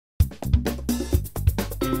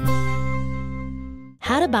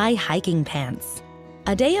How to buy hiking pants.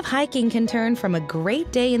 A day of hiking can turn from a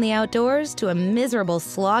great day in the outdoors to a miserable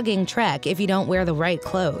slogging trek if you don't wear the right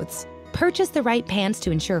clothes. Purchase the right pants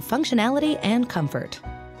to ensure functionality and comfort.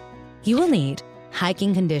 You will need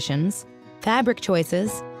hiking conditions, fabric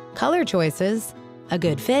choices, color choices, a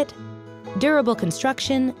good fit, durable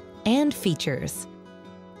construction, and features.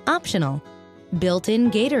 Optional: built-in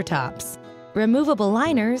gaiter tops, removable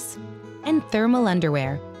liners, and thermal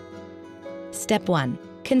underwear. Step 1.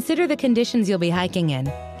 Consider the conditions you'll be hiking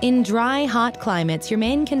in. In dry, hot climates, your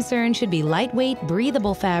main concern should be lightweight,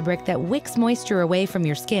 breathable fabric that wicks moisture away from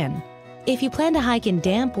your skin. If you plan to hike in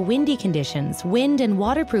damp, windy conditions, wind and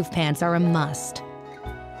waterproof pants are a must.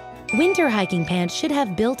 Winter hiking pants should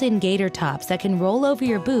have built-in gaiter tops that can roll over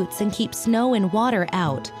your boots and keep snow and water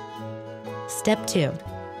out. Step 2.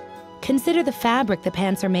 Consider the fabric the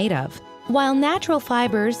pants are made of. While natural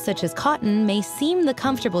fibers such as cotton may seem the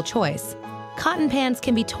comfortable choice, cotton pants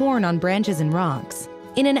can be torn on branches and rocks.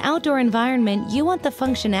 In an outdoor environment, you want the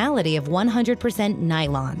functionality of 100%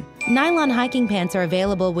 nylon. Nylon hiking pants are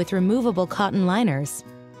available with removable cotton liners.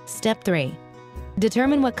 Step 3.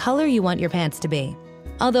 Determine what color you want your pants to be.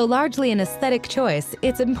 Although largely an aesthetic choice,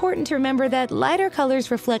 it's important to remember that lighter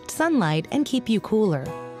colors reflect sunlight and keep you cooler.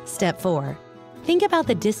 Step 4. Think about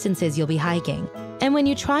the distances you'll be hiking. And when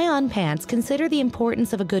you try on pants, consider the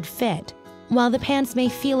importance of a good fit. While the pants may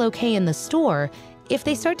feel okay in the store, if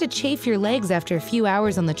they start to chafe your legs after a few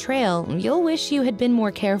hours on the trail, you'll wish you had been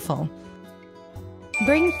more careful.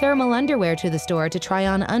 Bring thermal underwear to the store to try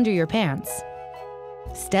on under your pants.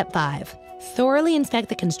 Step 5. Thoroughly inspect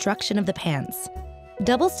the construction of the pants.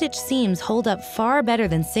 Double-stitch seams hold up far better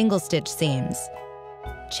than single-stitch seams.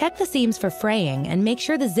 Check the seams for fraying and make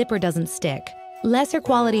sure the zipper doesn't stick. Lesser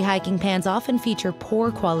quality hiking pants often feature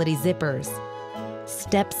poor quality zippers.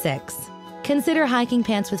 Step 6. Consider hiking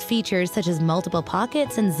pants with features such as multiple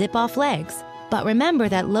pockets and zip-off legs. But remember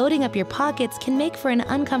that loading up your pockets can make for an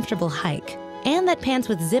uncomfortable hike, and that pants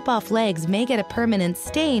with zip-off legs may get a permanent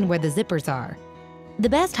stain where the zippers are. The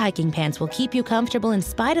best hiking pants will keep you comfortable in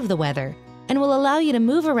spite of the weather and will allow you to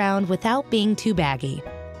move around without being too baggy.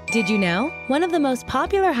 Did you know? One of the most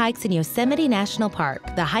popular hikes in Yosemite National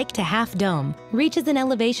Park, the hike to Half Dome, reaches an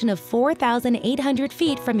elevation of 4,800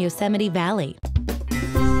 feet from Yosemite Valley.